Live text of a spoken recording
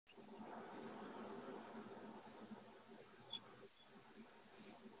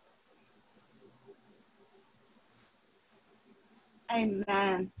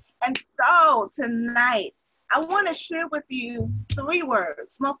Amen. And so tonight, I want to share with you 5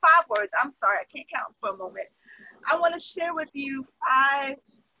 words. I'm sorry, I can't count for a moment. I want to share with you 5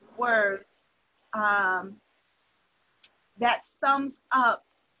 words that sums up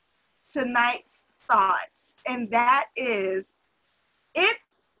tonight's thoughts. And that is,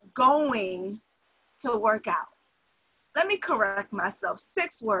 it's going to work out. Let me correct myself.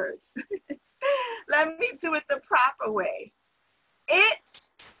 6 words. Let me do it the proper way. It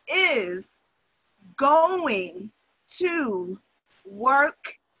is going to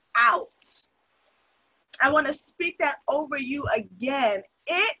work out. I want to speak that over you again.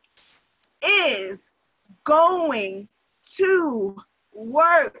 It is going to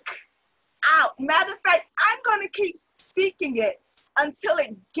work out. Matter of fact, I'm going to keep speaking it until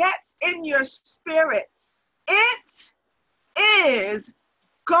it gets in your spirit. It is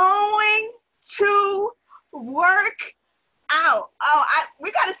going to work out.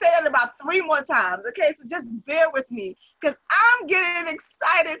 We got to say that about 3 more times, okay? So just bear with me because I'm getting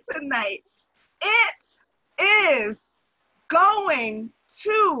excited tonight. It is going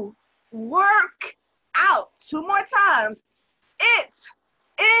to work out. 2 more times. It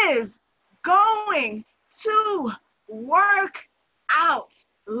is going to work out.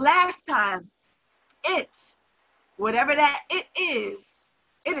 Last time. Whatever that it is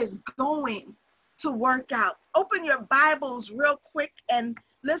going to work out. Open your Bibles real quick and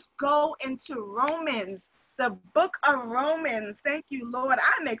let's go into Romans, the book of Romans. Thank you, Lord.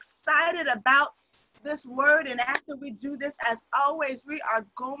 I'm excited about this word. And after we do this, as always, we are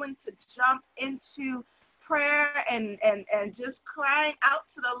going to jump into prayer and just crying out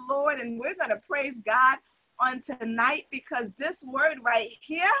to the Lord. And we're going to praise God on tonight because this word right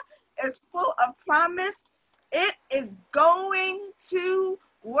here is full of promise. It is going to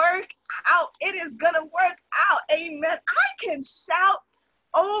work out. It is going to work out. Amen. I can shout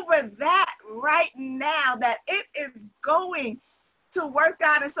over that right now that it is going to work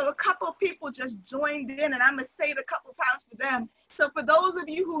out. And so a couple of people just joined in and I'm going to say it a couple times for them. So for those of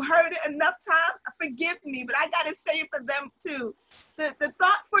you who heard it enough times, forgive me, but I got to say it for them too. The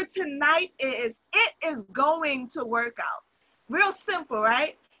thought for tonight is it is going to work out. Real simple,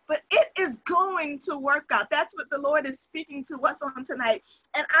 right? But it is going to work out. That's what the Lord is speaking to us on tonight.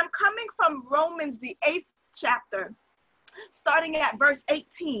 And I'm coming from Romans, the 8th chapter, starting at verse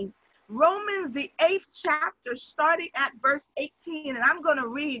 18. Romans, the 8th chapter, starting at verse 18. And I'm going to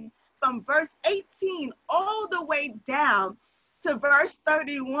read from verse 18 all the way down to verse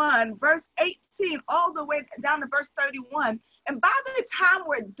 31. Verse 18 all the way down to verse 31. And by the time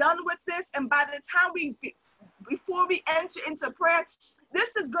we're done with this, and by the time before we enter into prayer,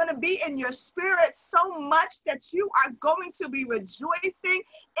 this is going to be in your spirit so much that you are going to be rejoicing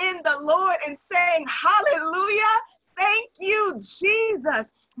in the Lord and saying, hallelujah, thank you,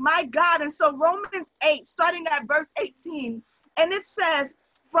 Jesus, my God. And so Romans 8, starting at verse 18, and it says,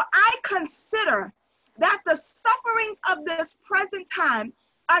 for I consider that the sufferings of this present time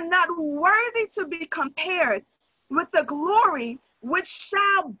are not worthy to be compared with the glory which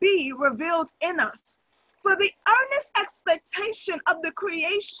shall be revealed in us. For the earnest expectation of the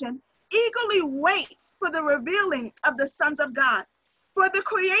creation eagerly waits for the revealing of the sons of God. For the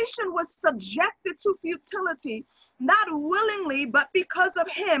creation was subjected to futility, not willingly, but because of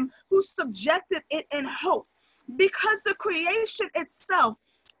him who subjected it in hope. Because the creation itself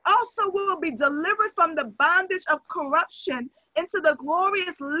also will be delivered from the bondage of corruption into the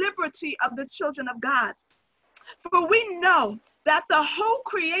glorious liberty of the children of God. For we know that the whole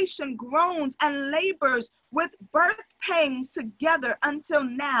creation groans and labors with birth pangs together until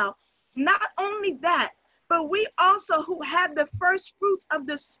now. Not only that, but we also who have the first fruits of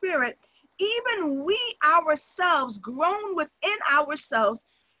the Spirit, even we ourselves groan within ourselves,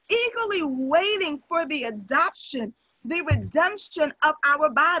 eagerly waiting for the adoption, the redemption of our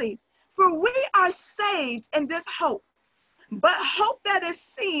body. For we are saved in this hope. But hope that is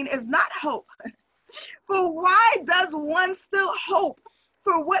seen is not hope. For why does one still hope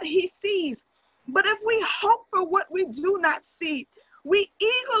for what he sees? But if we hope for what we do not see, we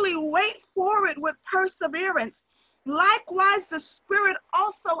eagerly wait for it with perseverance. Likewise, the Spirit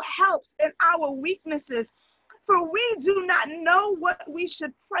also helps in our weaknesses. For we do not know what we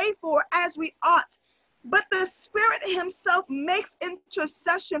should pray for as we ought. But the Spirit himself makes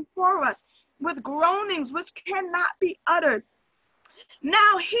intercession for us with groanings which cannot be uttered.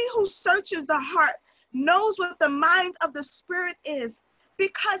 Now he who searches the heart knows what the mind of the Spirit is,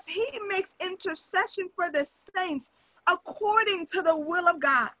 because he makes intercession for the saints according to the will of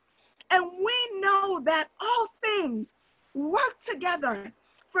God. And we know that all things work together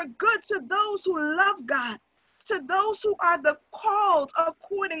for good to those who love God, To those who are the called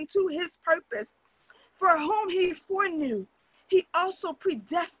according to his purpose, for whom he foreknew, he also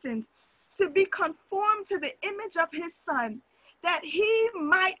predestined to be conformed to the image of his Son, that he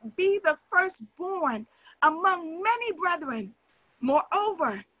might be the firstborn among many brethren.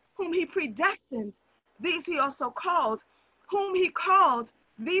 Moreover, whom he predestined, these he also called. Whom he called,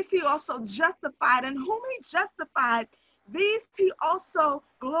 these he also justified. And whom he justified, these he also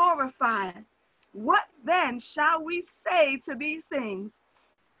glorified. What then shall we say to these things?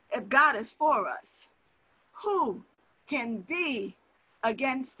 If God is for us, who can be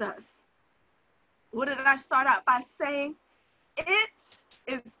against us? What did I start out by saying? It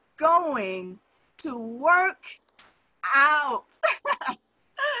is going to work out.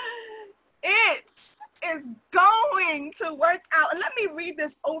 It is going to work out. And let me read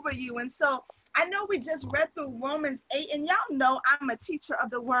this over you. And so I know we just read through Romans 8, and y'all know I'm a teacher of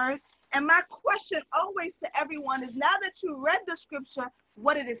the word. And my question always to everyone is, now that you read the scripture,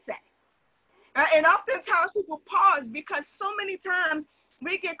 what did it say? And oftentimes people pause because so many times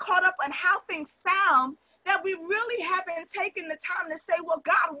we get caught up on how things sound that we really haven't taken the time to say, well,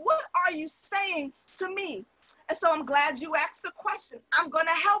 God, what are you saying to me? And so I'm glad you asked the question. I'm going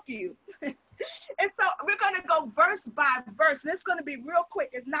to help you. And so we're going to go verse by verse. And it's going to be real quick.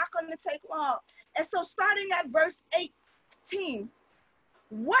 It's not going to take long. And so starting at verse 18,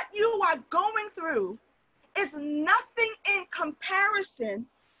 what you are going through is nothing in comparison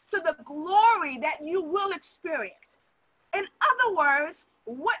to the glory that you will experience. In other words,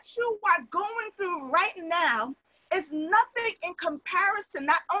 what you are going through right now is nothing in comparison,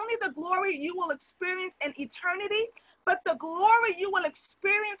 not only the glory you will experience in eternity, but the glory you will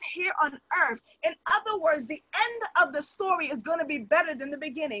experience here on earth. In other words, the end of the story is going to be better than the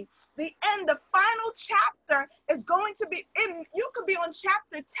beginning. The end, the final chapter is going to be, you could be on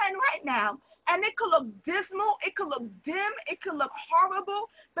chapter 10 right now, and it could look dismal, it could look dim, it could look horrible.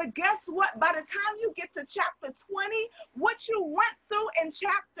 But guess what? By the time you get to chapter 20, what you went through in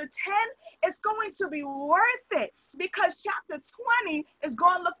chapter 10 is going to be worth it, because chapter 20 is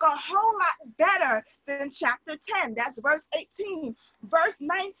going to look a whole lot better than chapter 10. That's verse 18. Verse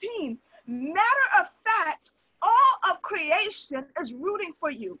 19, matter of fact, all of creation is rooting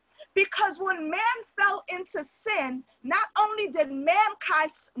for you, because when man fell into sin, not only did mankind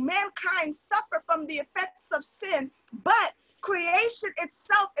suffer from the effects of sin, but creation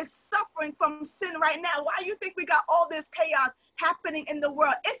itself is suffering from sin right now. Why do you think we got all this chaos happening in the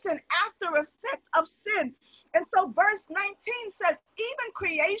world? It's an after effect of sin. And so verse 19 says, even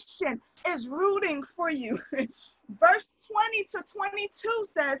creation is rooting for you. Verse 20 to 22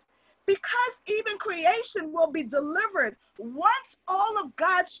 says, because even creation will be delivered once all of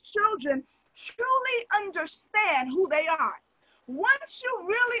God's children truly understand who they are. Once you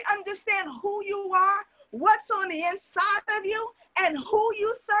really understand who you are, what's on the inside of you, and who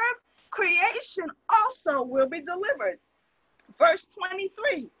you serve, creation also will be delivered. Verse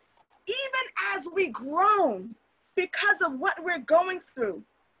 23, even as we groan because of what we're going through,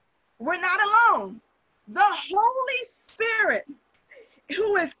 we're not alone. The Holy Spirit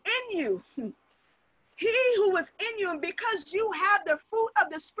who is in you, he who is in you, and because you have the fruit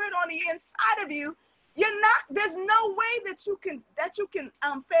of the Spirit on the inside of you, there's no way that you can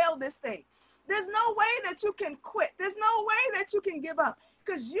fail this thing. There's no way that you can quit. There's no way that you can give up,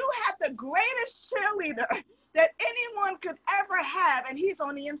 because you have the greatest cheerleader that anyone could ever have, and he's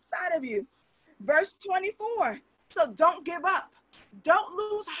on the inside of you. Verse 24, so don't give up. Don't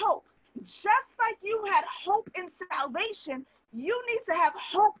lose hope. Just like you had hope in salvation, you need to have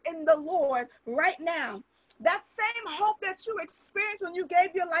hope in the Lord right now. That same hope that you experienced when you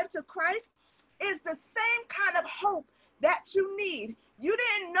gave your life to Christ is the same kind of hope that you need. You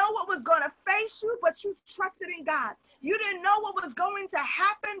didn't know what was going to face you, but you trusted in God. You didn't know what was going to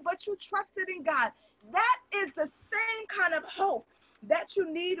happen, but you trusted in God. That is the same kind of hope that you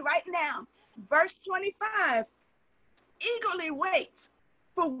need right now. Verse 25, eagerly wait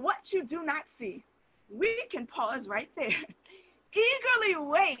for what you do not see. We can pause right there. Eagerly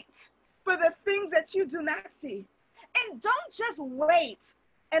wait for the things that you do not see. And don't just wait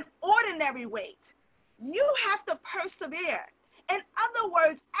an ordinary wait. You have to persevere. In other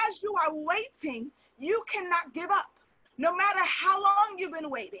words, as you are waiting, you cannot give up. No matter how long you've been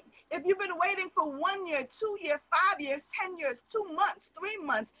waiting. If you've been waiting for 1 year, 2 years, 5 years, 10 years, 2 months, 3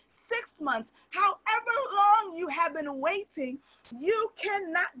 months, 6 months, however long you have been waiting, you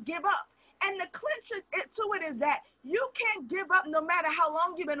cannot give up. And the clincher to it is that you can't give up no matter how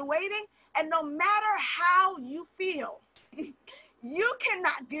long you've been waiting and no matter how you feel. You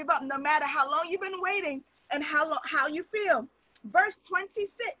cannot give up no matter how long you've been waiting and how you feel. Verse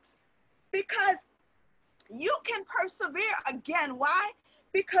 26, because You can persevere again. Why?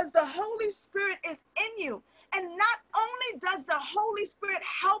 Because the Holy Spirit is in you. And not only does the Holy Spirit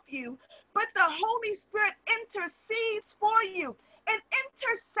help you, but the Holy Spirit intercedes for you. An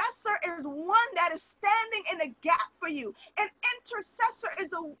intercessor is one that is standing in a gap for you. An intercessor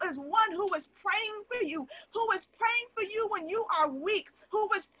is one who is praying for you, who is praying for you when you are weak, who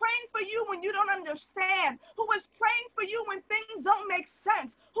is praying for you when you don't understand, who is praying for you when things don't make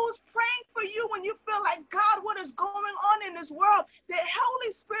sense, who's praying for you when you feel like, God, what is going on in this world? The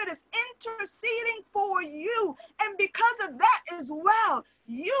Holy Spirit is interceding for you. And because of that as well,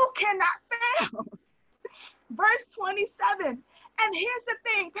 you cannot fail. Verse 27. And here's the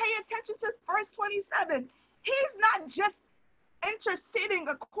thing, pay attention to verse 27. He's not just interceding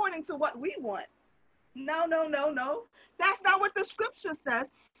according to what we want. No. That's not what the scripture says.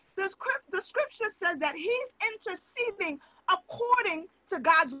 The scripture says that he's interceding according to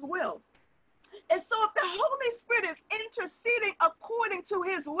God's will. And so if the Holy Spirit is interceding according to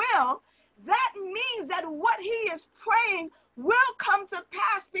his will, that means that what he is praying will come to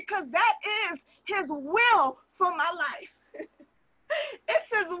pass, because that is his will for my life.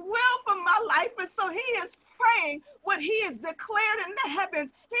 It's his will for my life. And so he is praying what he has declared in the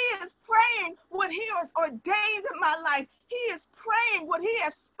heavens. He is praying what he has ordained in my life. He is praying what he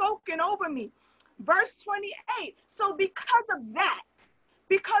has spoken over me. Verse 28. So because of that,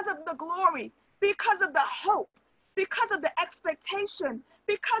 because of the glory, because of the hope, because of the expectation,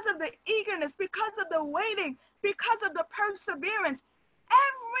 because of the eagerness, because of the waiting, because of the perseverance,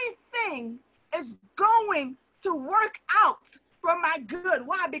 everything is going to work out for my good.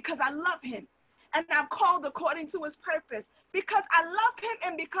 Why? Because I love him and I'm called according to his purpose. Because I love him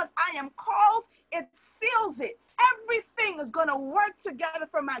and because I am called, it seals it. Everything is going to work together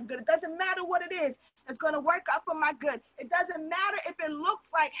for my good. It doesn't matter what it is. It's going to work out for my good. It doesn't matter if it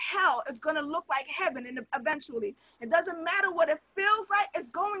looks like hell. It's going to look like heaven eventually. It doesn't matter what it feels like. It's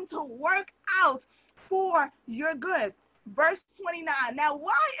going to work out for your good. Verse 29. Now,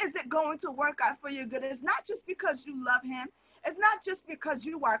 why is it going to work out for your good? It's not just because you love him. It's not just because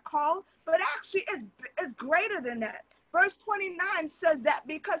you are called, but actually it's greater than that. Verse 29 says that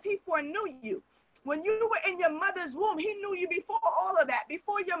because he foreknew you. When you were in your mother's womb, he knew you before all of that,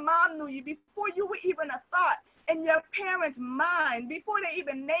 before your mom knew you, before you were even a thought in your parents' mind, before they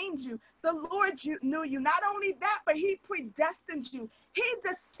even named you. The Lord knew you. Not only that, but he predestined you. He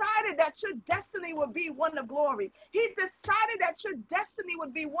decided that your destiny would be one of glory. He decided that your destiny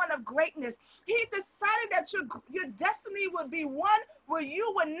would be one of greatness. He decided that your destiny would be one where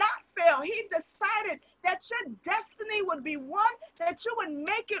you would not fail. He decided that your destiny would be one that you would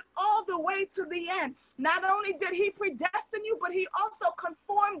make it all the way to the end. Not only did he predestine you, but he also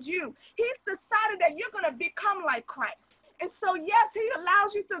conformed you. He's decided that you're going to become like Christ. And so, yes, he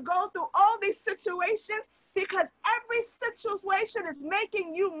allows you to go through all these situations because every situation is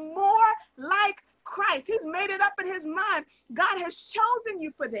making you more like Christ. He's made it up in his mind. God has chosen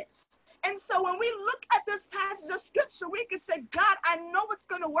you for this. And so when we look at this passage of scripture, we can say, God, I know it's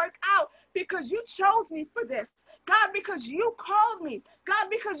going to work out because you chose me for this. God, because you called me. God,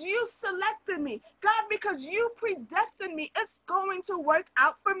 because you selected me. God, because you predestined me. It's going to work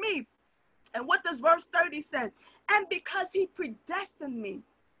out for me. And what does verse 30 say? And because he predestined me,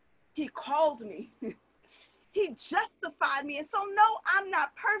 he called me. He justified me. And so, no, I'm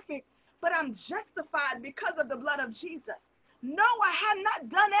not perfect, but I'm justified because of the blood of Jesus. No, I have not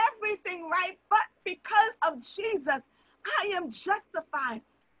done everything right, but because of Jesus, I am justified.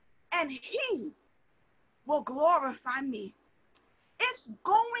 And he will glorify me. It's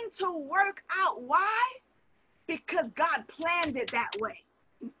going to work out. Why? Because God planned it that way.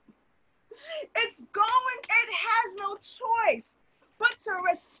 It has no choice but to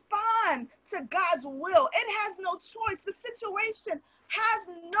respond to God's will. It has no choice. The situation has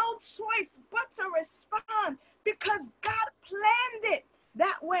no choice but to respond because God planned it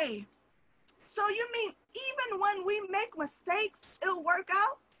that way. So you mean even when we make mistakes, it'll work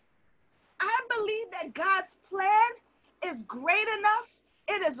out? I believe that God's plan is great enough.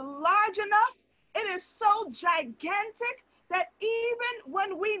 It is large enough. It is so gigantic that even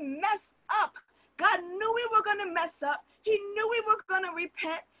when we mess up, God knew we were going to mess up. He knew we were going to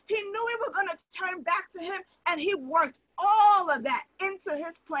repent. He knew we were going to turn back to him, and he worked all of that into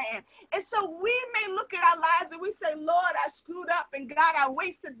his plan. And so we may look at our lives and we say, Lord, I screwed up, and God, I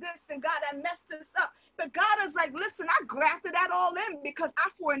wasted this, and God, I messed this up. But God is like, listen, I grafted that all in because I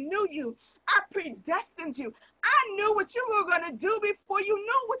foreknew you. I predestined you. I knew what you were going to do before you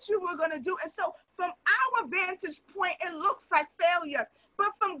knew what you were going to do. And so from our vantage point, it looks like failure.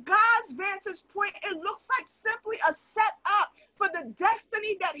 But from God's vantage point, it looks like simply a setup for the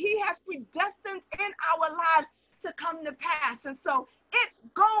destiny that he has predestined in our lives to come to pass. And so it's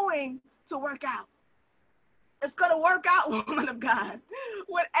going to work out. It's going to work out, woman of God.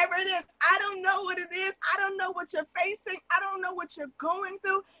 Whatever it is, I don't know what it is. I don't know what you're facing. I don't know what you're going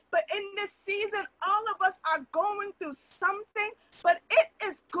through. But in this season, all of us are going through something, but it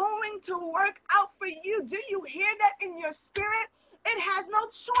is going to work out for you. Do you hear that in your spirit? It has no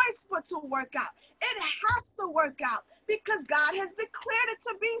choice but to work out. It has to work out because God has declared it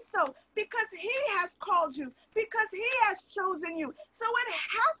to be so, because he has called you, because he has chosen you. So it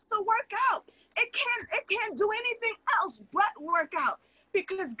has to work out. It can't do anything else but work out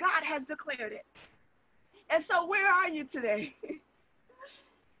because God has declared it. And so where are you today?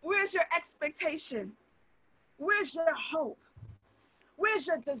 Where's your expectation? Where's your hope? Where's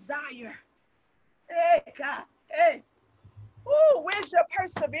your desire? Hey, God, hey. Ooh, where's your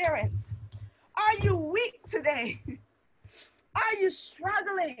perseverance? Are you weak today? Are you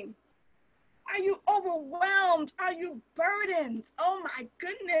struggling? Are you overwhelmed? Are you burdened? Oh my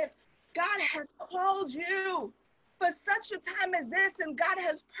goodness. God has called you for such a time as this, and God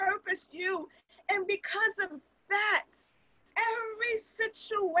has purposed you. And because of that, every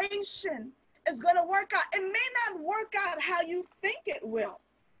situation is going to work out. It may not work out how you think it will,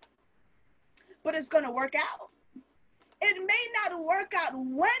 but it's going to work out. It may not work out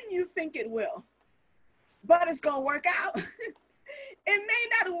when you think it will, but it's going to work out. It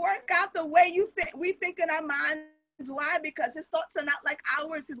may not work out the way we think in our minds. Why? Because his thoughts are not like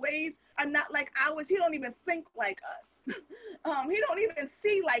ours. His ways are not like ours. He don't even think like us. He don't even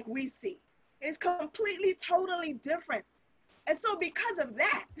see like we see. It's completely, totally different. And so because of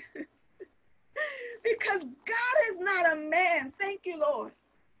that, because God is not a man, thank you, Lord,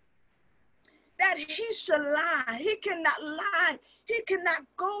 that he should lie. He cannot lie. He cannot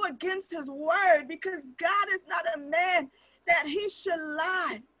go against his word, because God is not a man that he should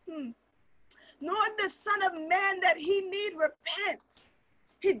lie. Nor the Son of Man that he need repent.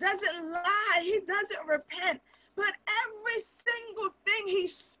 He doesn't lie. He doesn't repent. But every single thing he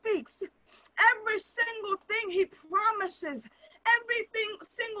speaks, every single thing he promises, everything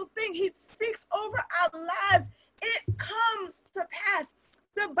single thing he speaks over our lives, it comes to pass.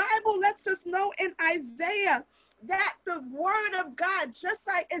 The Bible lets us know in Isaiah that the word of God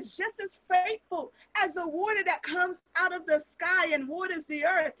is just as faithful as the water that comes out of the sky and waters the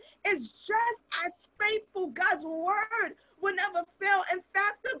earth. It's just as faithful. God's word will never fail. In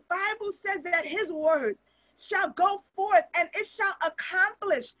fact, the Bible says that his word shall go forth and it shall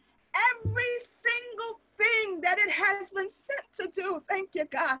accomplish every single thing that it has been sent to do. Thank you,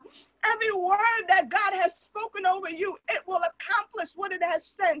 God. Every word that God has spoken over you, it will accomplish what it has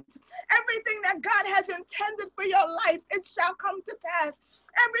sent. Everything that God has intended for your life, it shall come to pass.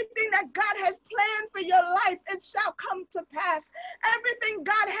 Everything that God has planned for your life, it shall come to pass. Everything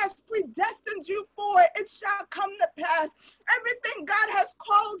God has predestined you for, it shall come to pass. Everything God has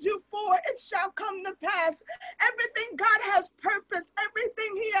called you for, it shall come to pass. Everything God has purposed,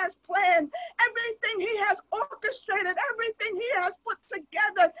 everything he has planned, everything he has orchestrated, everything he has put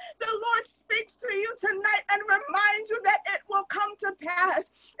together, the Lord speaks to you tonight and reminds you that it will come to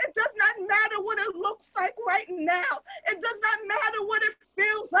pass. It does not matter what it looks like right now. It does not matter what it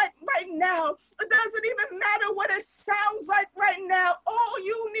feels like right now. It doesn't even matter what it sounds like right now. All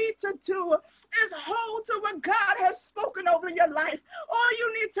you need to do is hold to what God has spoken over your life. All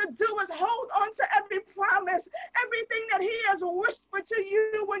you need to do is hold on to every promise, everything that he has whispered to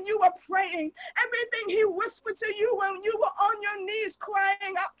you when you were praying, everything he whispered to you when you were on your knees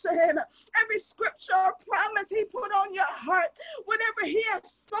crying out to him, every scripture or promise he put on your heart, whatever he has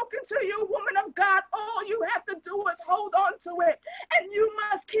spoken to you, woman of God, all you have to do is hold on to it. And you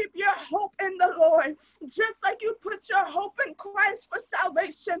must keep your hope in the Lord. Just like you put your hope in Christ for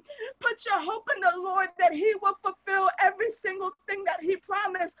salvation, put your hope in the Lord that he will fulfill every single thing that he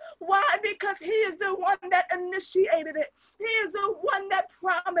promised. Why? Because he is the one that initiated it. He is the one that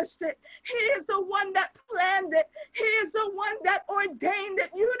promised it. He is the one that planned it. He is the one that ordained it.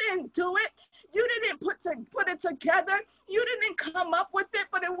 You didn't do it. You didn't put it together. You didn't come up with it,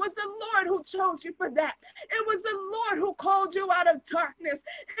 but it was the Lord who chose you for that. It was the Lord who called you out of darkness.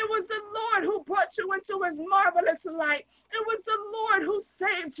 It was the Lord who brought you into his marvelous light. It was the Lord who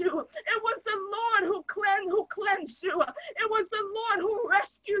saved you. It was the Lord who cleansed you. It was the Lord who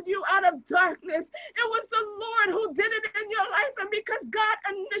rescued you out of darkness. It was the Lord who did it in your life, and because God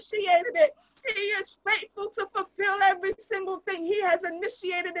initiated it, he is faithful to fulfill every single thing he has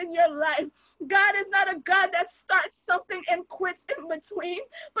initiated in your life. God is not a God that starts something and quits in between,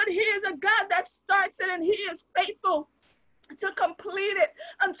 but he is a God that starts it, and he is faithful to complete it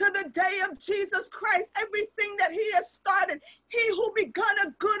until the day of Jesus Christ. Everything that he has started, he who begun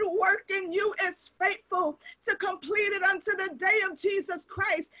a good work in you is faithful to complete it until the day of Jesus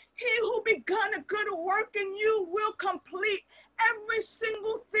Christ. He who begun a good work in you will complete every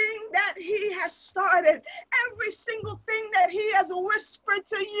single thing that he has started. Every single thing that he has whispered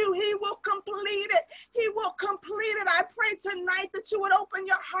to you, he will complete it. He will complete it. I pray tonight that you would open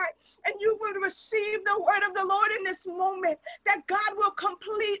your heart and you would receive the word of the Lord in this moment, that God will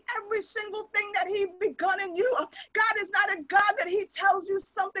complete every single thing that he begun in you. God is not a God that he tells you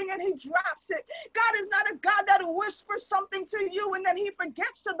something and he drops it. God is not a God that whispers something to you and then he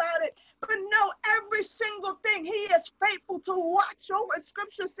forgets about it. But no, every single thing he is faithful to watch over it.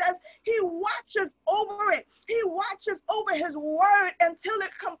 Scripture says he watches over it. He watches over his word until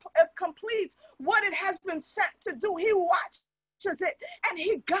it completes what it has been sent to do. He watches it and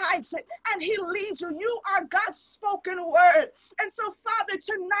he guides it and he leads you. You are God's spoken word. And so, Father,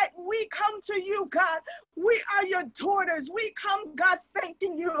 tonight we come to you, God. We are your daughters. We come, God,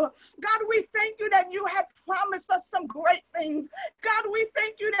 thanking you. God, we thank you that you have promised us some great things. God, we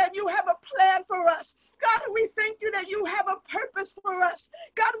thank you that you have a plan for us. God, we thank you that you have a purpose for us.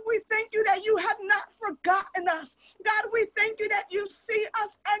 God, we thank you that you have not forgotten us. God, we thank you that you see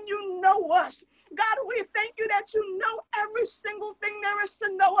us and you know us. God, we thank you that you know every single thing there is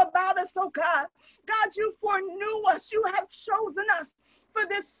to know about us, oh God. God, you foreknew us. You have chosen us for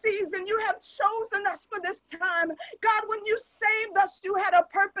this season. You have chosen us for this time. God, when you saved us, you had a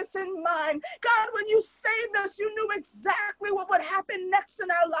purpose in mind. God, when you saved us, you knew exactly what would happen next in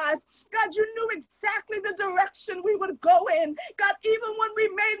our lives. God, you knew exactly the direction we would go in. God, even when we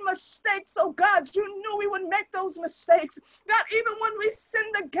made mistakes, oh God, you knew we would make those mistakes. God, even when we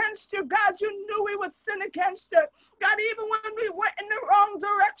sinned against you, God, you knew we would sin against you. God, even when we went in the wrong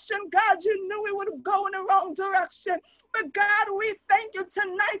direction, God, you knew we would go in the wrong direction. But God, we thank you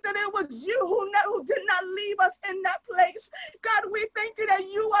tonight that it was you who did not leave us in that place. God, we thank you that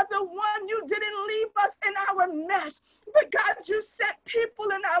you are the one. You didn't leave us in our mess. But God, you set people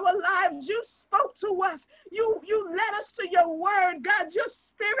in our lives. You spoke to us. You led us to your word. God, your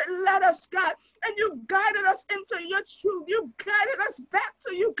spirit led us, God. And you guided us into your truth. You guided us back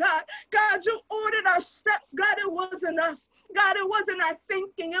to you, God. God, you ordered our steps. God, it wasn't us. God, it wasn't our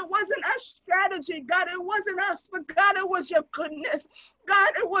thinking. It wasn't our strategy. God, it wasn't us. But God, it was your goodness.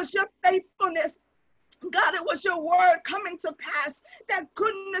 God, it was your faithfulness. God, it was your word coming to pass, that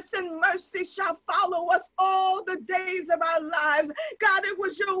goodness and mercy shall follow us all the days of our lives. God, it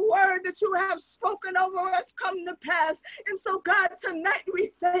was your word that you have spoken over us come to pass. And so, God, tonight we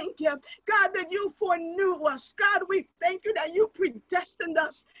thank you, God, that you foreknew us. God, we thank you that you predestined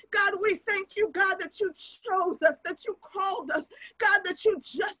us. God, we thank you, God, that you chose us, that you called us, God, that you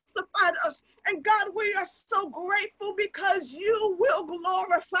justified us. And God, we are so grateful because you will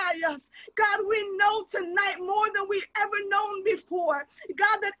glorify us. God, we know tonight more than we ever known before,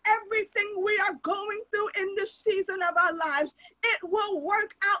 God, that everything we are going through in this season of our lives, it will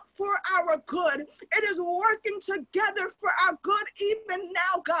work out for our good. It is working together for our good even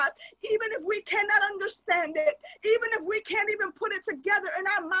now, God, even if we cannot understand it, even if we can't even put it together in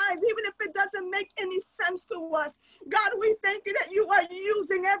our minds, even if it doesn't make any sense to us. God, we thank you that you are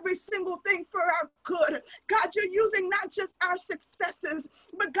using every single thing for our good. God, you're using not just our successes,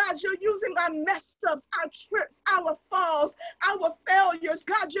 but God, you're using our mess ups, our trips, our falls, our failures.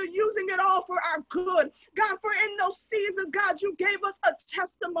 God, you're using it all for our good. God, for in those seasons, God, you gave us a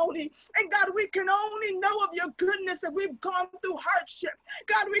testimony. And God, we can only know of your goodness if we've gone through hardship.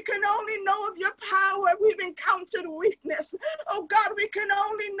 God, we can only know of your power if we've encountered weakness. Oh God, we can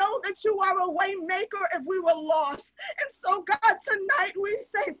only know that you are a way maker if we were lost. And so God, tonight we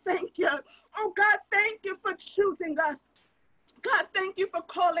say thank you. Oh God, thank you for choosing us. God, thank you for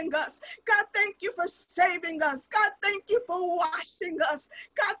calling us. God, thank you for saving us. God, thank you for washing us.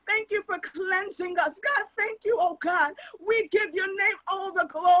 God, thank you for cleansing us. God, thank you, oh God. We give your name all the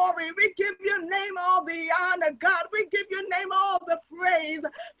glory. We give your name all the honor, God. We give your name all the praise.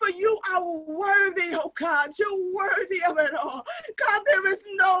 For you are worthy, oh God. You're worthy of it all. God, there is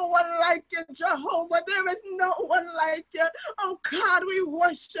no one like you, Jehovah. There is no one like you. Oh God, we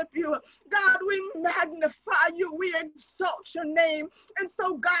worship you. God, we magnify you. We exalt your name. And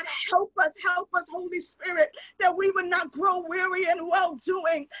so God, help us, Holy Spirit, that we would not grow weary in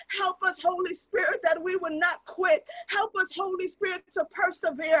well-doing. Help us, Holy Spirit, that we would not quit. Help us, Holy Spirit, to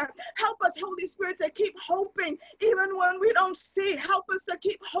persevere. Help us, Holy Spirit, to keep hoping even when we don't see. Help us, us to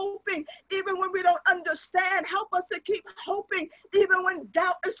keep hoping even when we don't understand. Help us to keep hoping even when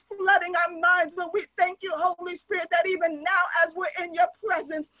doubt is flooding our minds. But we thank you, Holy Spirit, that even now as we're in your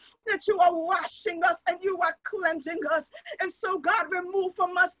presence, that you are washing us and you are cleansing us. And so, God, remove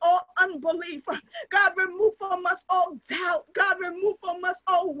from us all unbelief. God, remove from us all doubt. God, remove from us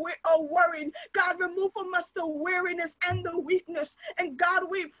all worried. God, remove from us the weariness and the weakness. And God,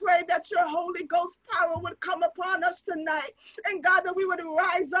 we pray that your Holy Ghost power would come upon us tonight. And God, that we would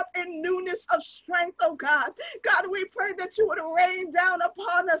rise up in newness of strength, oh God. God, we pray that you would rain down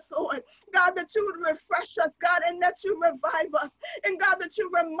upon us, Lord. God, that you would refresh us, God, and that you revive us. And God, that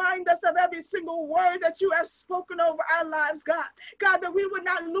you remind us of every single word that you have spoken over our lives, God. God, that we would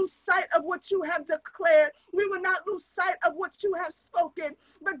not lose sight of what you have declared. We would not lose sight of what you have spoken.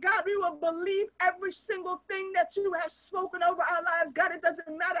 But God, we will believe every single thing that you have spoken over our lives. God, it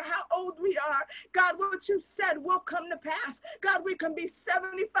doesn't matter how old we are. God, what you said will come to pass. God, we can be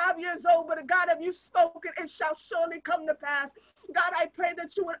 75 years old, but God, if you spoken, it shall surely come to pass. God, I pray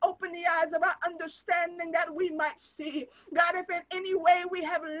that you would open the eyes of our understanding that we might see. God, if in any way we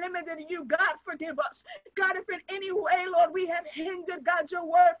have limited you, God, forgive us. God, if in any way, Lord, we have hindered, God, your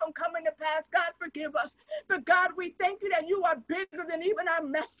word from coming to pass, God, forgive us. But God, we thank you that you are bigger than even our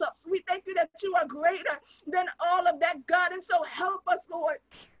mess ups. We thank you that you are greater than all of that, God. And so help us, Lord,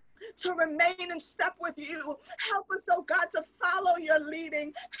 to remain in step with you. Help us, oh God, to follow your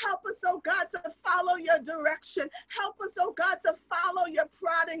leading. Help us, oh God, to follow your direction. Help us, oh God, to follow your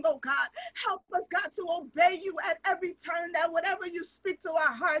prodding, oh God. Help us, God, to obey you at every turn, that whatever you speak to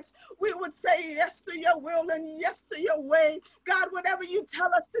our hearts, we would say yes to your will and yes to your way. God, whatever you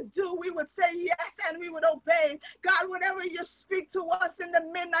tell us to do, we would say yes and we would obey. God, whatever you speak to us in the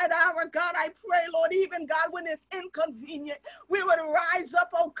midnight hour, God, I pray, Lord, even God, when it's inconvenient, we would rise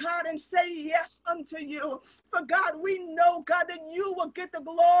up, oh God, and say yes unto you. For God, we know, God, that you will get the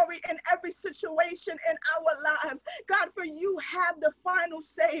glory in every situation in our lives. God, for you have the final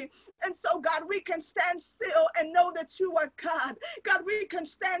say. And so, God, we can stand still and know that you are God. God, we can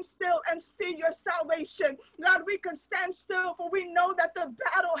stand still and see your salvation. God, we can stand still, for we know that the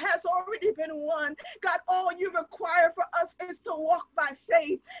battle has already been won. God, all you require for us is to walk by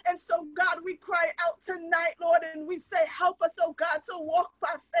faith. And so, God, we cry out tonight, Lord, and we say, help us, oh God, to walk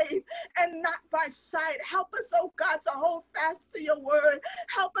by faith and not by sight. Help us, oh God, to hold fast to your word.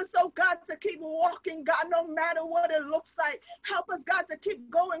 Help us, oh God, to keep walking, God, no matter what it looks like. Help us, God, to keep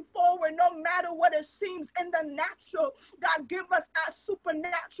going forward, no matter what it seems in the natural. God, give us our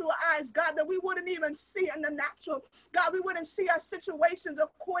supernatural eyes, God, that we wouldn't even see in the natural. God, we wouldn't see our situations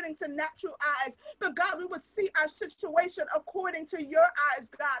according to natural eyes, but God, we would see our situation according to your eyes,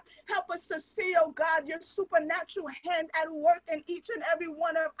 God. Help us to see, oh God, your supernatural hand at work in each and every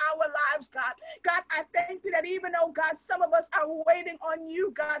one of our lives, God. God, I thank you that even, oh God, some of us are waiting on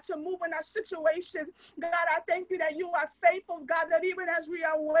you, God, to move in our situations. God, I thank you that you are faithful, God, that even as we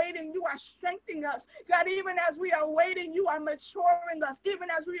are waiting, you are strengthening us. God, even as we are waiting, you are maturing us. Even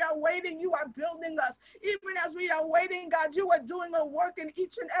as we are waiting, you are building us. Even as we are waiting, God, you are doing a work in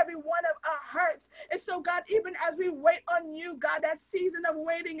each and every one of our hearts. And so, God, even as we wait on you, God, that season of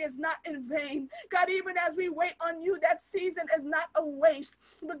waiting is not in vain. God, even as we wait on you, that season is not a waste.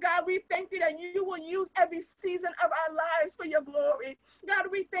 But God, we thank you that you will use every season of our lives for your glory. God,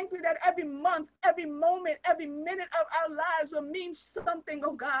 we thank you that every month, every moment, every minute of our lives will mean something,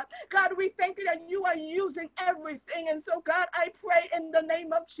 oh God. God, we thank you that you are using everything. And so, God, I pray in the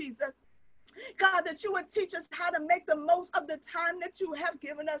name of Jesus, God, that you would teach us how to make the most of the time that you have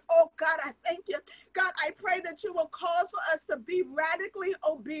given us. Oh, God, I thank you. God, I pray that you will cause for us to be radically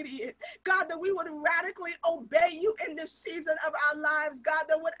obedient. God, that we would radically obey you in this season of our lives. God,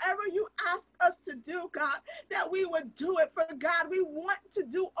 that whatever you ask us to do, God, that we would do it. For God, we want to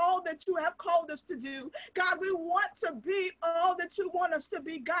do all that you have called us to do. God, we want to be all that you want us to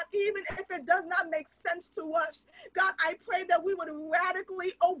be. God, even if it does not make sense to us, God, I pray that we would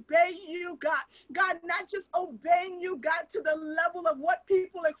radically obey you, God. God, not just obeying you, God, to the level of what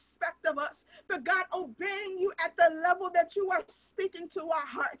people expect of us, but God, obeying you at the level that you are speaking to our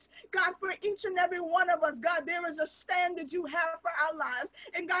hearts. God, for each and every one of us, God, there is a standard you have for our lives.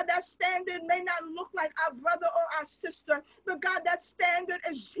 And God, that standard may not look like our brother or our sister, but God, that standard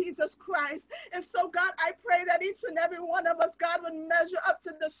is Jesus Christ. And so, God, I pray that each and every one of us, God, would measure up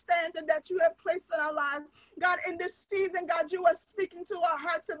to the standard that you have placed in our lives. God, in this season, God, you are speaking to our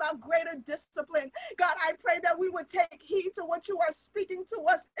hearts about greater discipline. God, I pray that we would take heed to what you are speaking to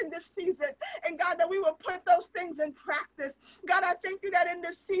us in this season. And God, that we will put those those things in practice. God, I thank you that in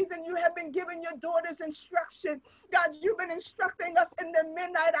this season you have been giving your daughters instruction. God, you've been instructing us in the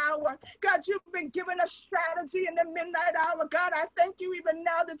midnight hour. God, you've been giving us strategy in the midnight hour. God, I thank you even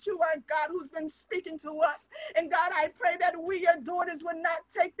now that you are God who's been speaking to us. And God, I pray that we, your daughters, would not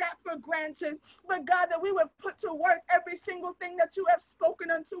take that for granted, but God, that we would put to work every single thing that you have spoken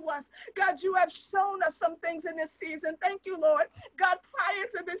unto us. God, you have shown us some things in this season. Thank you, Lord. God, prior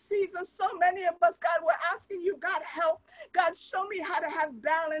to this season, so many of us, God, were asking you, God, help. God, show me how to have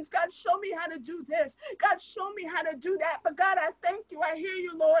balance. God, show me how to do this. God, show me how to do that. But God, I thank you. I hear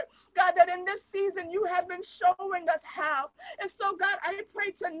you, Lord. God, that in this season, you have been showing us how. And so, God, I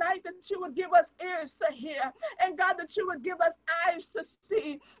pray tonight that you would give us ears to hear. And God, that you would give us eyes to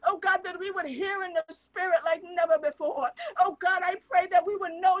see. Oh, God, that we would hear in the spirit like never before. Oh, God, I pray that we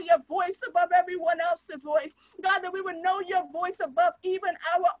would know your voice above everyone else's voice. God, that we would know your voice above even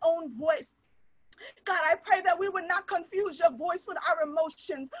our own voice. God, I pray that we would not confuse your voice with our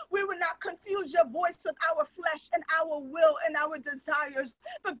emotions. We would not confuse your voice with our flesh and our will and our desires.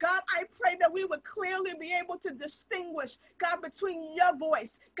 But God, I pray that we would clearly be able to distinguish, God, between your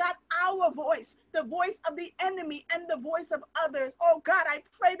voice, God, our voice, the voice of the enemy and the voice of others. Oh God, I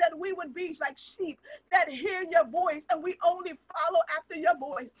pray that we would be like sheep that hear your voice and we only follow after your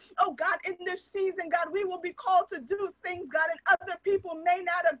voice. Oh God, in this season, God, we will be called to do things, God, and other people may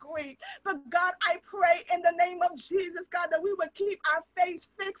not agree. But God, I pray in the name of Jesus, God, that we would keep our face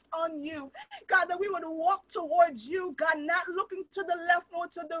fixed on you. God, that we would walk towards you, God, not looking to the left nor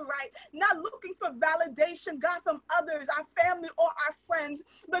to the right, not looking for validation, God, from others, our family or our friends.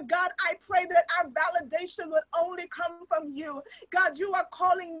 But God, I pray that our validation would only come from you. God, you are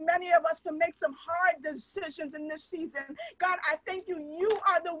calling many of us to make some hard decisions in this season. God, I thank you. You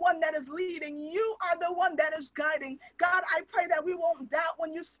are the one that is leading. You are the one that is guiding. God, I pray that we won't doubt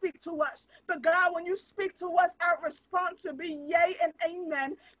when you speak to us. But God, when you speak to us, our response will be yea and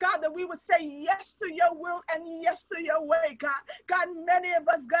amen. God, that we would say yes to your will and yes to your way, God. God, many of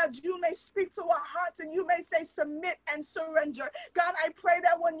us, God, you may speak to our hearts and you may say submit and surrender. God, I pray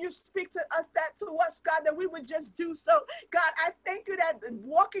that when you speak to us, God, that we would just do so. God, I thank you that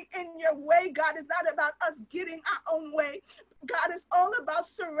walking in your way, God, is not about us getting our own way. God, is all about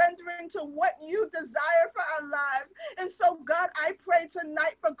surrendering to what you desire for our lives. And so, God, I pray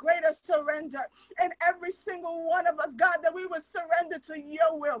tonight for greater surrender. And every single one of us, God, that we would surrender to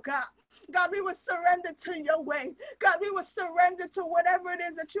your will, God. God, we would surrender to your way. God, we would surrender to whatever it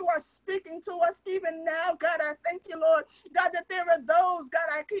is that you are speaking to us even now. God, I thank you, Lord. God, that there are those,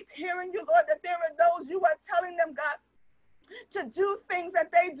 God, I keep hearing you, Lord, that there are those you are telling them, God, to do things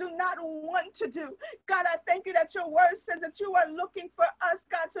that they do not want to do. God, I thank you that your word says that you are looking for us,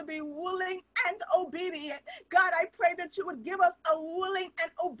 God, to be willing and obedient. God, I pray that you would give us a willing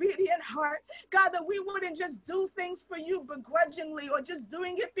and obedient heart. God, that we wouldn't just do things for you begrudgingly or just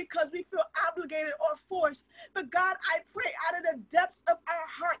doing it because we feel obligated or forced. But God, I pray out of the depths of our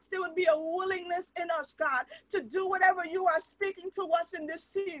hearts, there would be a willingness in us, God, to do whatever you are speaking to us in this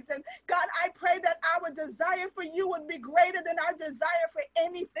season. God, I pray that our desire for you would be greater than our desire for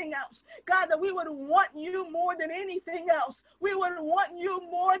anything else. God, that we would want you more than anything else. We would want you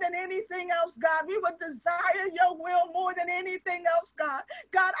more than anything else, God. We would desire your will more than anything else, God.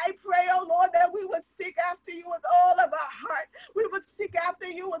 God, I pray, oh Lord, that we would seek after you with all of our heart. We would seek after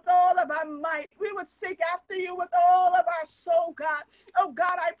you with all of our might. We would seek after you with all of our soul, God. Oh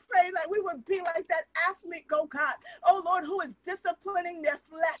God, I pray that we would be like that athlete, oh God. Oh Lord, who is disciplining their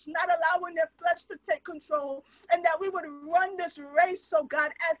flesh, not allowing their flesh to take control, and that we would run this race, oh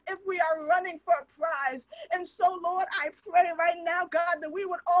God, as if we are running for a prize. And so, Lord, I pray right now, God, that we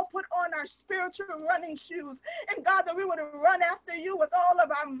would all put on our spiritual running shoes, and God, that we would run after you with all of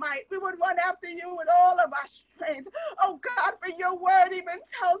our might. We would run after you with all of our strength. Oh God, for your word even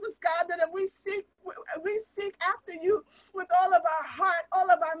tells us, God, that if we seek after you with all of our heart, all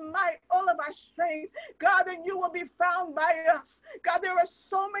of our might, all of our strength, God, then you will be found by us. God, there are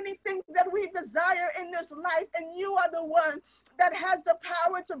so many things that we desire in this life, and you are the one that has the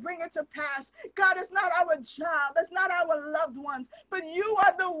power to bring it to pass. God, it's not our job, it's not our loved ones, but you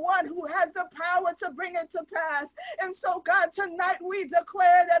are the one who has the power to bring it to pass. And so, God, tonight we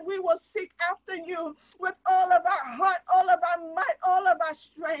declare that we will seek after you with all of our heart, all of our might, all of our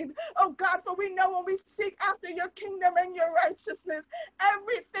strength. Oh God, for we know when we seek after your kingdom and your righteousness,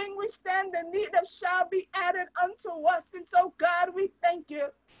 everything we stand in need of shall be added unto us. And so, God, we thank you,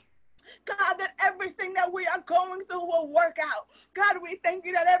 God, that everything that we are going through will work out. God, we thank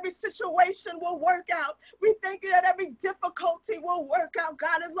you that every situation will work out. We thank you that every difficulty will work out,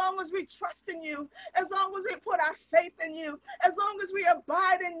 God, as long as we trust in you, as long as we put our faith in you, as long as we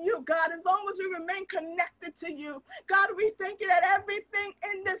abide in you, God, as long as we remain connected to you. God, we thank you that everything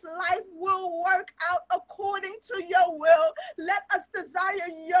in this life will work out according to your will. Let us desire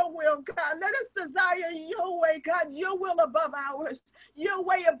your will, God. Let us desire your way, God, your will above ours, your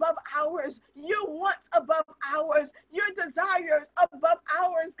way above ours, your wants above ours, your desires above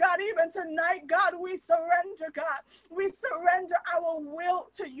ours, God. Even tonight, God, we surrender, God. We surrender our will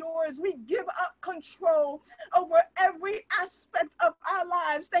to yours. We give up control over every aspect of our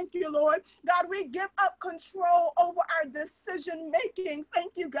lives. Thank you, Lord. God, we give up control over our decision making.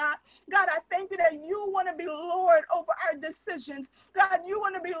 Thank you, God. God, I thank you that you want to be Lord over our decisions. God, you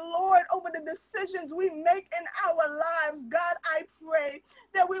want to be Lord over the decisions we make in our lives. God, I pray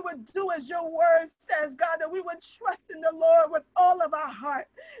that we would do as your word says, God, that we would trust in the Lord with all of our heart.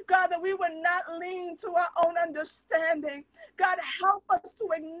 God, that we would not lean to our own understanding. God, help us to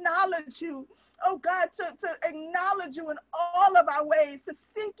acknowledge you. Oh God, to acknowledge you in all of our ways, to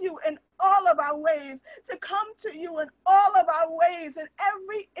seek you in all of our ways, to come to you in all of our ways, in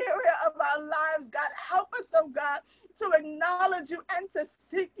every area of our lives. God, help us, oh God, to acknowledge you and to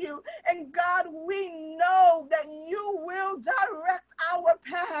seek you. And God, we know that you will direct our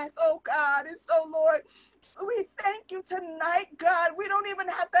path, oh God. And so, Lord, we thank you tonight, God. We don't even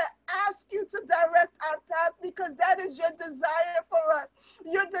have to ask you to direct our path because that is your desire for us.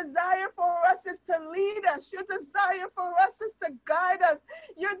 Your desire for us is to lead us. Your desire for us is to guide us.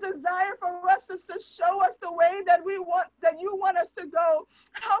 Your desire for us is to show us the way that you want us to go.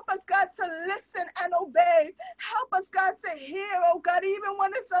 Help us, God, to listen and obey. Help us, God, to hear, oh God, even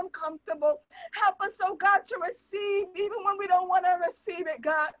when it's uncomfortable. Help us, oh God, to receive even when we don't want to receive it,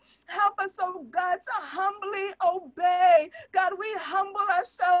 God. Help us, oh God, to humbly obey. God, we humble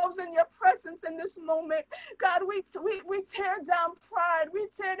ourselves in your presence in this moment. God, we tear down pride. We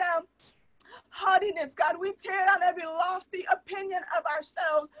tear down haughtiness, God. We tear down every lofty opinion of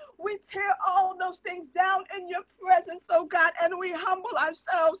ourselves. We tear all those things down in your presence, oh God, and we humble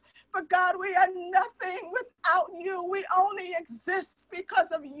ourselves. For God, we are nothing without you. We only exist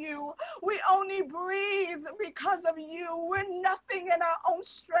because of you. We only breathe because of you. We're nothing in our own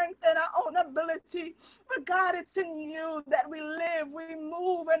strength and our own ability. But God, it's in you that we live, we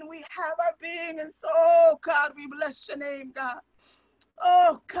move, and we have our being. And so, oh God, we bless your name, God.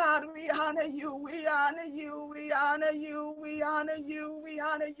 Oh God, we honor you, we honor you, we honor you, we honor you, we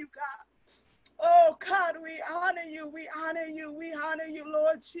honor you, God. Oh God, we honor you, we honor you, we honor you,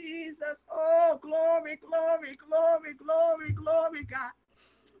 Lord Jesus. Oh, glory, glory, glory, glory, glory, God.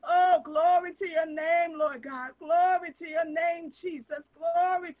 Oh, glory to your name, Lord God. Glory to your name, Jesus.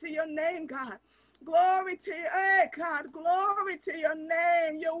 Glory to your name, God. Glory to you, hey God, glory to your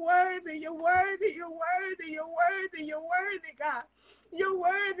name. You're worthy, you're worthy, you're worthy, you're worthy, you're worthy, God. You're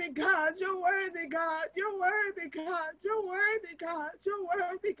worthy, God, you're worthy, God, you're worthy, God, you're worthy, God, you're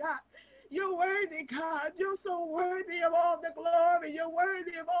worthy, God. You're worthy, God. You're so worthy of all the glory. You're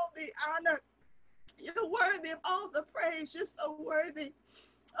worthy of all the honor. You're worthy of all the praise. You're so worthy.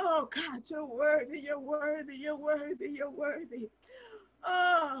 Oh God, you're worthy, you're worthy, you're worthy, you're worthy.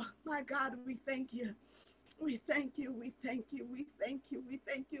 Oh, my God, we thank you. We thank you, we thank you, we thank you, we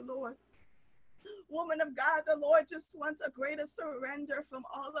thank you, Lord. Woman of God, the Lord just wants a greater surrender from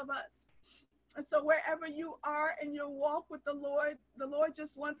all of us. And so wherever you are in your walk with the Lord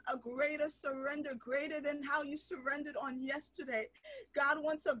just wants a greater surrender, greater than how you surrendered on yesterday. God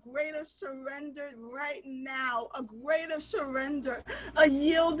wants a greater surrender right now, a greater surrender, a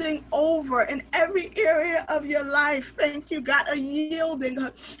yielding over in every area of your life. Thank you, God, a yielding,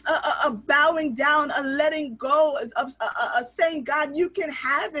 a bowing down, a letting go, of saying, God, you can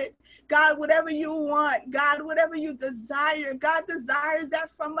have it. God, whatever you want, God, whatever you desire, God desires that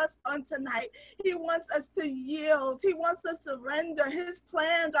from us on tonight. He wants us to yield. He wants us to surrender. His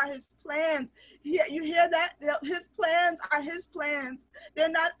plans are his plans. You hear that? His plans are his plans. They're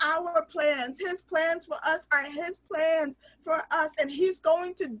not our plans. His plans for us are his plans for us. And he's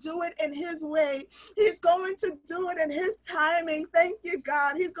going to do it in his way. He's going to do it in his timing. Thank you,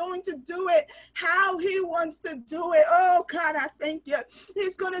 God. He's going to do it how he wants to do it. Oh, God, I thank you.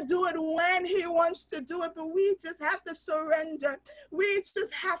 He's going to do it when he wants to do it. But we just have to surrender. We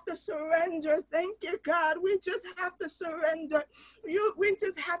just have to surrender. Thank you, God. We just have to surrender. We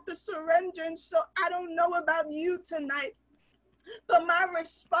just have to surrender. And so I don't know about you tonight, But my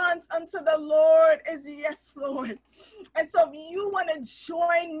response unto the Lord is yes, Lord. And so if you want to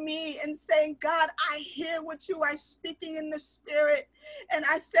join me in saying, God, I hear what you are speaking in the spirit, and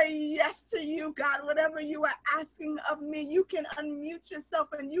I say yes to you, God, whatever you are asking of me, you can unmute yourself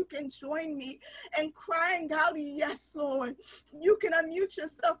and you can join me in crying out, yes, Lord. You can unmute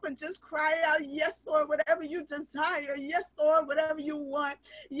yourself and just cry out, yes, Lord, whatever you desire. Yes, Lord, whatever you want.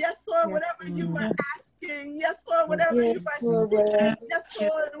 Yes, Lord, whatever you are asking. Yes, Lord, whatever you are speaking. Yes,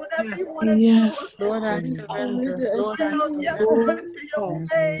 Lord, whatever you want to do. Yes, Lord, I surrender. Lord, I Yes, surrender. Lord, to your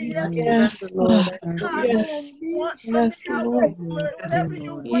way. Yes, yes, Lord, God. I God, surrender. Yes, want from me yes, out, Lord. Lord. Whatever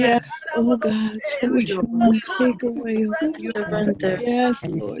you want Yes, out, I oh will God, obey. to what you Oh, want to God, take we away, oh I surrender. surrender. yes,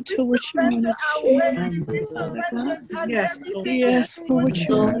 Lord, We to what you want surrender to our take ways. away, We Father surrender, God. God, everything that Yes, for you want what to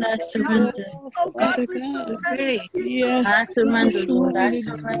you Lord, want I to do, take God. away, surrender. Oh, God, Father we God. surrender. We I Yes, surrender. for surrender, what you Lord. want I me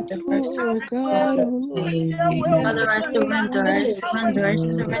to take surrender. I away, oh surrender. God, Will, oh Lord. but your will Yes, be Father, I done, Lord, not surrender. I our surrender. I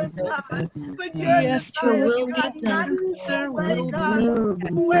desires, surrender. God, but your yes, Your desires, Lord. will be God, not done. our way, God,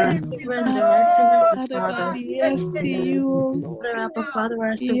 but your I way Yes, be oh done. surrender. God. I surrender, Father God, Father. yes to you, oh Lord. Father, Abba, Father,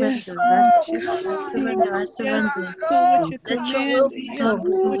 I Yes, surrender. I Lord, Oh, surrender. just I God, to you. surrender. I oh, Yes surrender. God, to what oh, you Let your will command. be Yes done.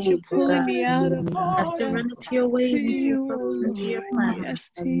 to what you're pulling God. me out of, I God. oh, surrender Yes to your to ways and to your you, oh purpose and to your Lord. plan. Yes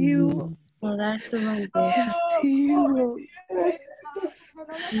to you. Lord, I surrender. Yes oh, to you, glory oh to your Lord. name, Yes.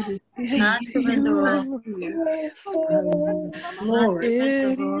 God. Yes I to surrender you, all. oh Lord. Yes, I Lord.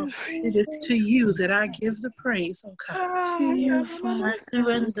 surrender all. It is to you that I give the praise, oh God. to you, I Father God.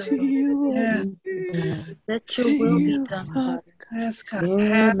 surrender To all. you, oh Yes, Lord. Let To your will be you, done, Father Father. God. yes, God.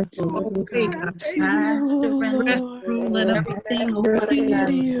 Have Oh, your way, God, I God. To thank you. I you, oh surrender. Rest, Lord. rule, and everything over our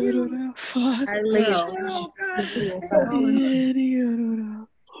life. Father. I lay it Well, down. Oh, God, we oh thank God. you.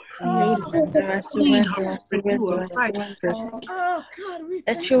 I Oh, surrender. I Clean surrender. heart, I renew a surrender. I right. surrender. oh, God, we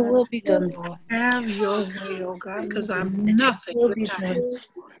Let thank your you. will be done, Lord. Have your Oh, way, oh God, thank because you. I'm Let your nothing will be without done. you.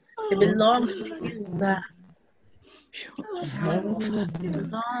 It Oh, belongs to God. you, God. Oh, God, Hallelujah. we thank It you.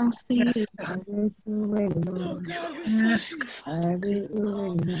 belongs to you. Yes, God. Oh, God, we thank Yes, you. God.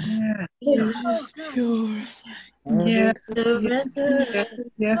 Yes, Oh, God, we thank you. yes, Surrender.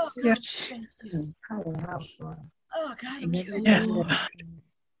 yes, Oh, yes, yes, God, we thank you. Oh, God, we thank yes, you. God.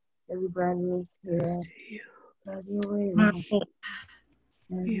 Everybody is here. Have your way, My Lord. whole,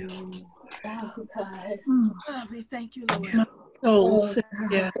 Oh, we thank you, Lord. my soul says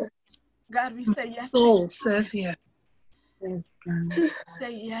yes. God, we say yes to you. Soul says yes.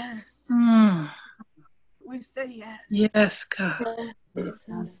 Say yes. Mm, We say yes. yes, God.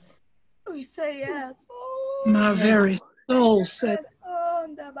 We say yes. My Oh, very soul says oh,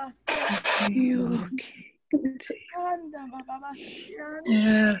 ndabasa. You, Ndabababasian.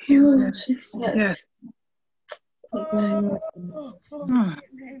 yes, yes, yes. Oh, glory to Mm,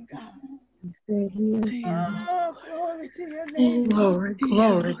 your name, God. you. Oh, glory to your name, God. glory,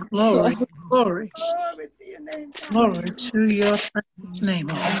 glory, glory, glory, Glory to your name, God. glory to your precious name,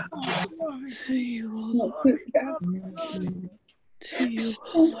 oh God. Glory To you, O Lord. glory, glory, glory, To you,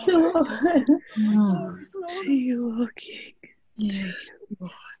 O Lord. Mm, glory, To glory. you, O King. To yes, you,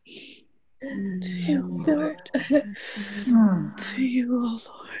 Lord. to you, Lord. Mm, To you, O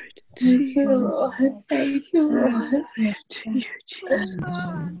Lord. To you, Lord. yes, yes, To yes. you, Oh, Jesus.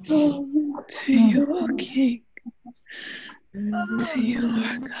 God. To Mm, you, O King. To Oh, you, God.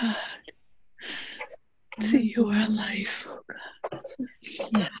 our God. To you, our life, O God.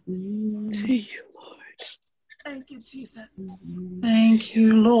 yeah. To you, Lord. Thank you, Jesus. Thank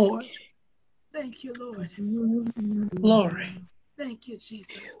you, Lord. Thank you, Lord. Glory, Thank you,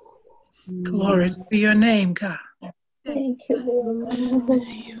 Jesus. glory to your name, God. Thank you, Jesus. To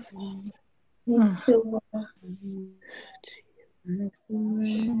you. Mm,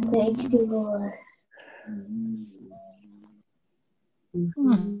 Thank you, Lord.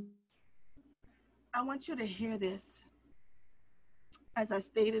 mm. I want you to hear this. As I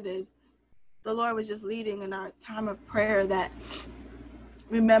stated, as the Lord was just leading in our time of prayer, that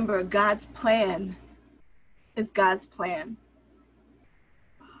remember, God's plan is God's plan.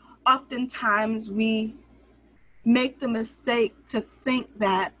 Oftentimes we make the mistake to think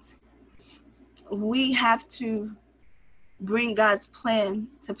that we have to bring God's plan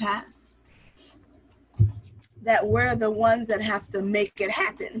to pass, that we're the ones that have to make it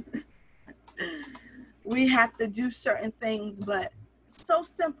happen. We have to do certain things, but so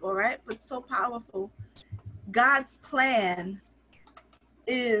simple, right? But so powerful. God's plan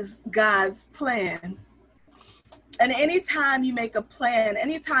is God's plan. And anytime you make a plan,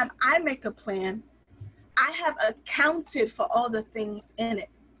 anytime I make a plan, I have accounted for all the things in it,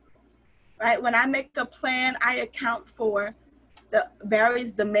 right? When I make a plan, I account for the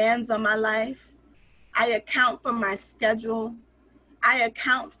various demands on my life. I account for my schedule. I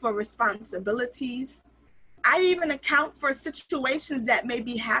account for responsibilities. I even account for situations that may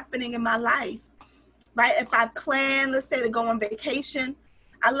be happening in my life, right? If I plan, let's say, to go on vacation,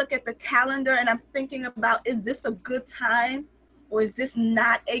 I look at the calendar and I'm thinking about, is this a good time or is this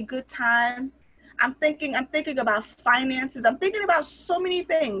not a good time? I'm thinking about finances. I'm thinking about so many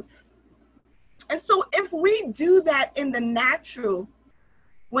things. And so if we do that in the natural,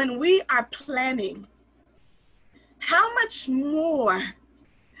 when we are planning, how much more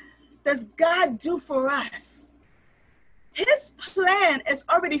does God do for us? His plan is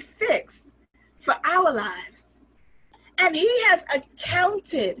already fixed for our lives. And he has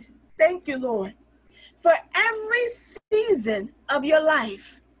accounted, thank you, Lord, for every season of your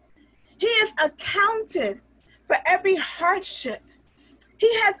life. He has accounted for every hardship.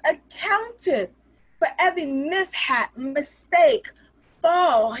 He has accounted for every mishap, mistake,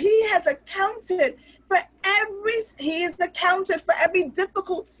 fall. He has accounted for every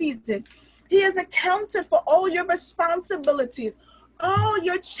difficult season. He has accounted for all your responsibilities, all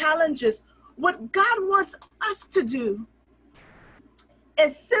your challenges. What God wants us to do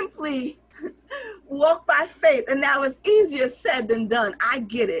is simply walk by faith. And now it's easier said than done. I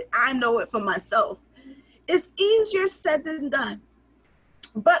get it. I know it for myself. It's easier said than done.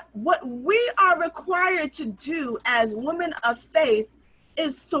 But what we are required to do as women of faith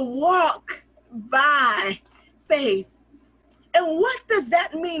is to walk by faith. And what does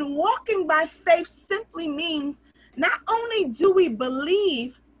that mean? Walking by faith simply means not only do we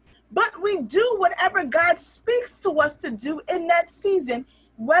believe, but we do whatever God speaks to us to do in that season,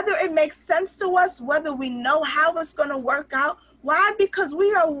 whether it makes sense to us, whether we know how it's going to work out. Why? Because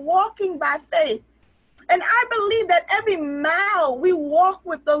we are walking by faith. And I believe that every mile we walk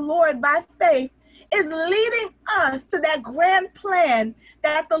with the Lord by faith is leading us to that grand plan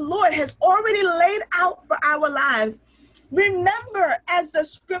that the Lord has already laid out for our lives. Remember, as the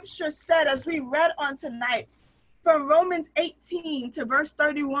scripture said, as we read on tonight, from Romans 18 to verse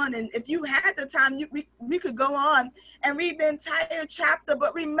 31, and if you had the time, we could go on and read the entire chapter,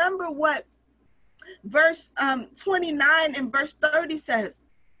 but remember what verse 29 and verse 30 says.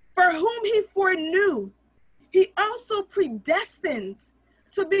 For whom he foreknew, he also predestined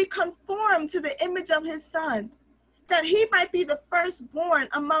to be conformed to the image of his Son, that he might be the firstborn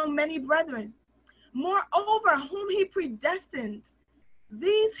among many brethren. Moreover, whom he predestined,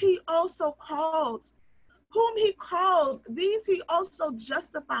 these he also called. Whom he called, these he also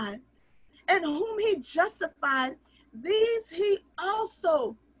justified. And whom he justified, these he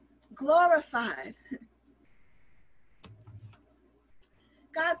also glorified.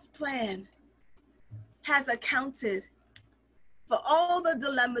 God's plan has accounted for all the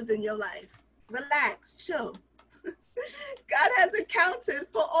dilemmas in your life. Relax, chill. God has accounted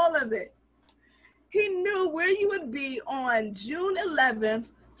for all of it. He knew where you would be on June 11th,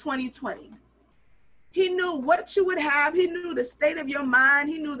 2020. He knew what you would have. He knew the state of your mind.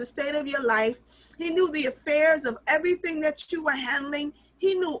 He knew the state of your life. He knew the affairs of everything that you were handling.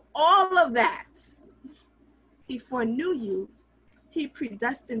 He knew all of that. He foreknew you. He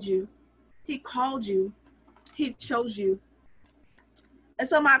predestined you. He called you. He chose you. And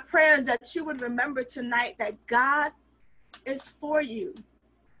so my prayer is that you would remember tonight that God is for you.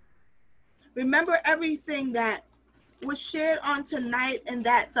 Remember everything that was shared on tonight, and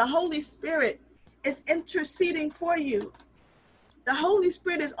that the Holy Spirit is interceding for you. The Holy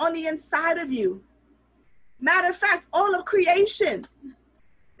Spirit is on the inside of you. Matter of fact, all of creation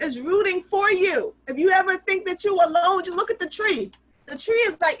is rooting for you. If you ever think that you're alone, just look at the tree. The tree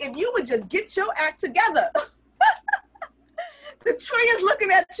is like, if you would just get your act together. The tree is looking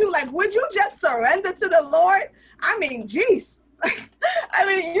at you like, would you just surrender to the Lord? I mean, geez. I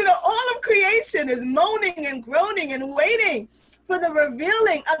mean, you know, all of creation is moaning and groaning and waiting for the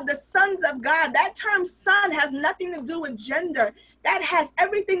revealing of the sons of God. That term son has nothing to do with gender. That has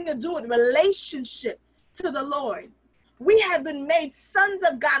everything to do with relationship to the Lord. We have been made sons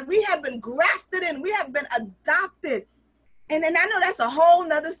of God. We have been grafted in. We have been adopted. And I know that's a whole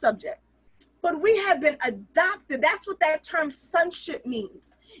nother subject. But we have been adopted. That's what that term sonship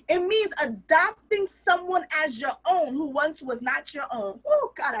means. It means adopting someone as your own who once was not your own.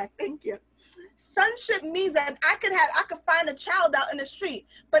 Oh, God, I thank you. Sonship means that I could find a child out in the street,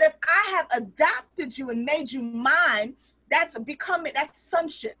 but if I have adopted you and made you mine, that's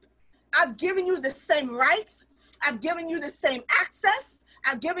sonship. I've given you the same rights. I've given you the same access.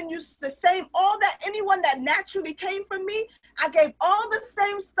 I've given you the same, all that, anyone that naturally came from me, I gave all the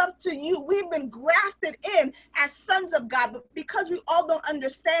same stuff to you. We've been grafted in as sons of God, but because we all don't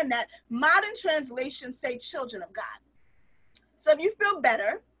understand that, modern translations say children of God. So if you feel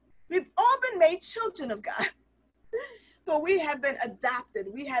better, we've all been made children of God. For we have been adopted.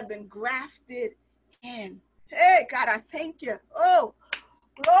 We have been grafted in. Hey, God, I thank you. Oh,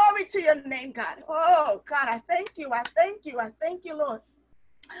 glory to your name, God. Oh, God, I thank you. I thank you. I thank you, Lord.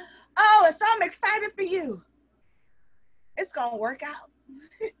 Oh, and so I'm excited for you. It's going to work out.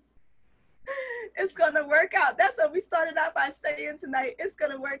 It's going to work out. That's what we started out by saying tonight. It's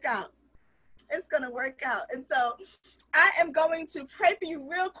going to work out. It's going to work out. And so I am going to pray for you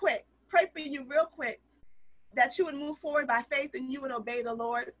real quick. Pray for you real quick that you would move forward by faith and you would obey the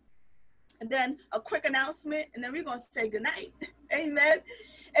Lord. And then a quick announcement, and then we're going to say goodnight. Amen.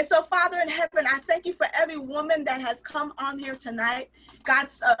 And so, Father in heaven, I thank you for every woman that has come on here tonight.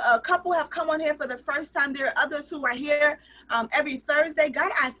 God's a couple have come on here for the first time. There are others who are here every Thursday.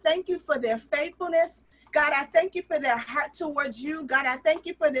 God, I thank you for their faithfulness. God, I thank you for their heart towards you. God, I thank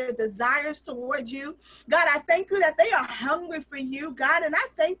you for their desires towards you. God, I thank you that they are hungry for you, God. And I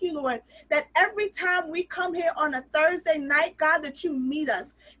thank you, Lord, that every time we come here on a Thursday night, God, that you meet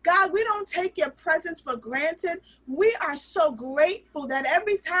us. God, we don't take your presence for granted. We are so grateful that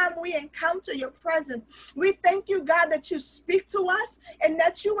every time we encounter your presence, we thank you, God, that you speak to us and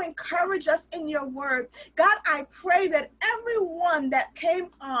that you encourage us in your word. God, I pray that everyone that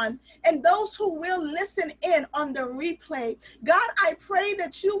came on and those who will listen in on the replay, God, I pray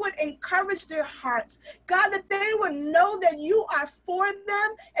that you would encourage their hearts. God, that they would know that you are for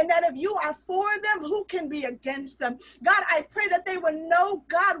them and that if you are for them, who can be against them? God, I pray that they would know,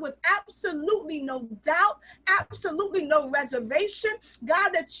 God, with absolutely no doubt, absolutely no reservation, God,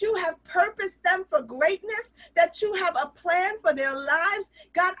 that you have purposed them for greatness, that you have a plan for their lives.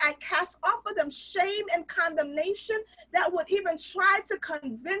 God, I cast off of them shame and condemnation that would even try to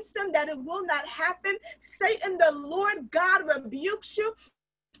convince them that it will not happen. Satan, the Lord God rebukes you.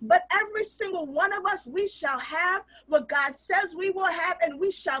 But every single one of us, we shall have what God says we will have, and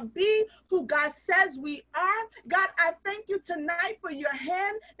we shall be who God says we are. God, I thank you tonight for your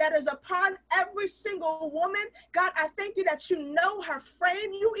hand that is upon every single woman. God, I thank you that you know her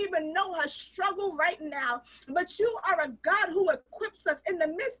frame. You even know her struggle right now. But you are a God who equips us in the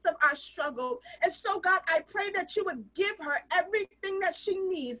midst of our struggle. And so, God, I pray that you would give her everything that she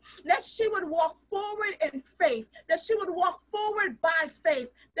needs, that she would walk forward in faith, that she would walk forward by faith,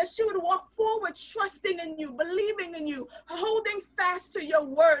 that she would walk forward trusting in you, believing in you, holding fast to your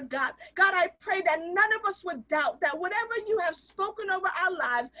word, God. God, I pray that none of us would doubt that whatever you have spoken over our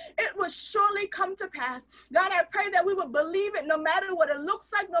lives, it will surely come to pass. God, I pray that we would believe it no matter what it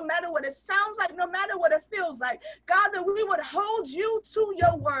looks like, no matter what it sounds like, no matter what it feels like. God, that we would hold you to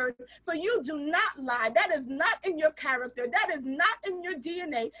your word, for you do not lie. That is not in your character. That is not in your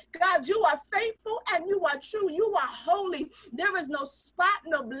DNA. God, you are faithful and you are true. You are holy. There is no spot,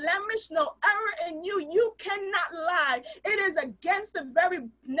 no blemish, no error in you. You cannot lie. It is against the very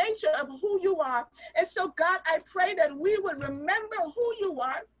nature of who you are. And so, God, I pray that we would remember who you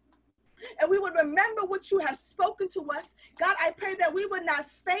are, and we would remember what you have spoken to us. God, I pray that we would not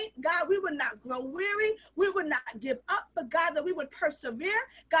faint. God, we would not grow weary. We would not give up, but God, that we would persevere.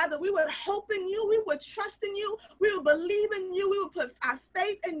 God, that we would hope in you. We would trust in you. We would believe in you. We would put our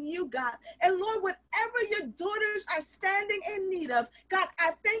faith in you, God. And Lord, whatever your daughters are standing in need of, God,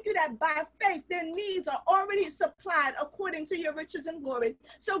 I thank you that by faith, their needs are already supplied according to your riches and glory.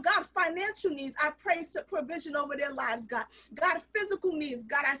 So God, financial needs, I pray provision over their lives, God. God, physical needs,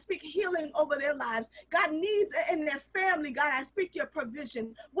 God, I speak healing over their lives. God, needs in their family, God, I speak your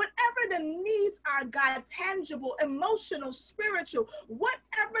provision. Whatever the needs are, God, tangible, emotional, spiritual,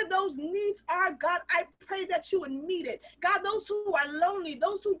 whatever those needs are, God, I pray that you would meet it. God, those who are lonely,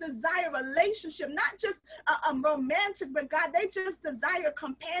 those who desire relationship, not just romantic, but God, they just desire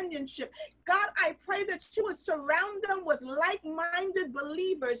companionship. God, I pray that you would surround them with like-minded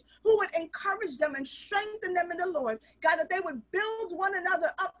believers who would encourage them and strengthen them in the Lord. God, that they would build one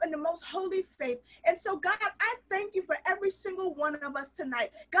another up in the most holy faith. And so, God, I thank you for every single one of us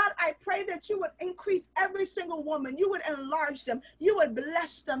tonight. God, I pray that you would increase every single woman. You would enlarge them. You would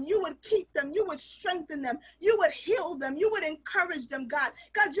bless them. You would keep them. You would strengthen them. You would heal them. You would encourage them, God.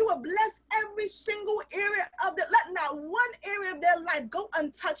 God, you would bless every single area of their life. Let not one area of their life go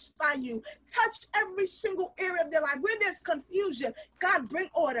untouched by you. Touch every single area of their life. Where there's confusion, God, bring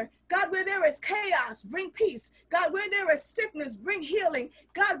order. God, where there is chaos, bring peace. God, where there is sickness, bring healing.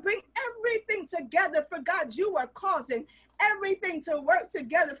 God, bring everything together, for God, you are causing everything to work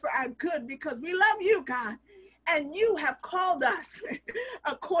together for our good, because we love you, God, and you have called us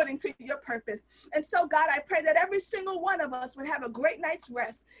according to your purpose. And so, God, I pray that every single one of us would have a great night's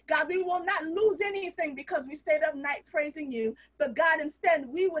rest. God, we will not lose anything because we stayed up night praising you, but God, instead,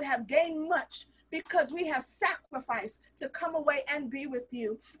 we would have gained much because we have sacrificed to come away and be with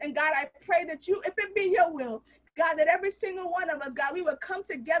you. And God, I pray that you, if it be your will, God, that every single one of us, God, we would come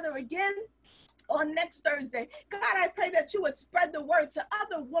together again on next Thursday. God, I pray that you would spread the word to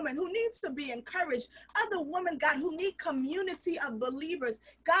other women who need to be encouraged, other women, God, who need community of believers.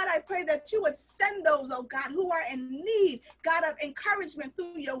 God, I pray that you would send those, oh God, who are in need, God, of encouragement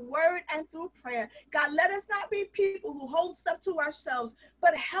through your word and through prayer. God, let us not be people who hold stuff to ourselves,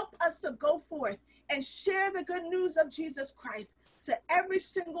 but help us to go forth and share the good news of Jesus Christ to every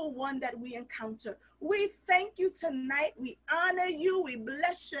single one that we encounter. We thank you tonight. We honor you. We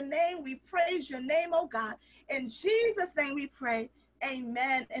bless your name. We praise your name, oh God. In Jesus' name we pray.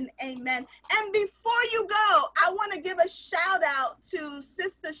 Amen and amen. And before you go, I want to give a shout out to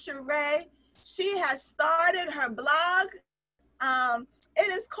Sister Sheree. She has started her blog. It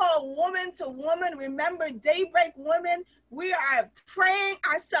is called Woman to Woman. Remember, Daybreak Women. We are praying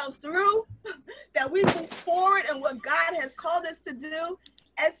ourselves through that we move forward in what God has called us to do.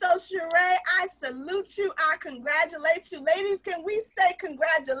 And so, Sheree, I salute you. I congratulate you. Ladies, can we say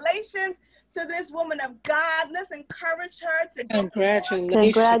congratulations to this woman of God? Let's encourage her to go.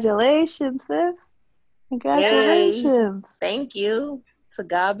 Congratulations. Congratulations, sis. Congratulations. Yay. Thank you. To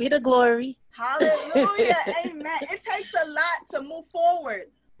God be the glory. Hallelujah. Amen. It takes a lot to move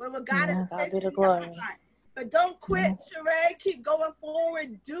forward with what God has placed in your heart. But don't quit, Sheree. Keep going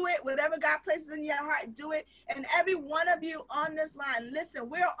forward. Do it. Whatever God places in your heart, do it. And every one of you on this line, listen,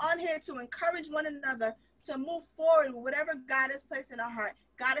 we're on here to encourage one another to move forward with whatever God has placed in our heart.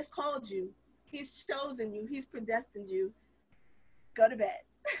 God has called you. He's chosen you. He's predestined you. Go to bed.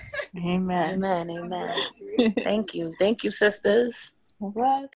 Amen. Amen. Amen. Thank you. Thank you, sisters. All right.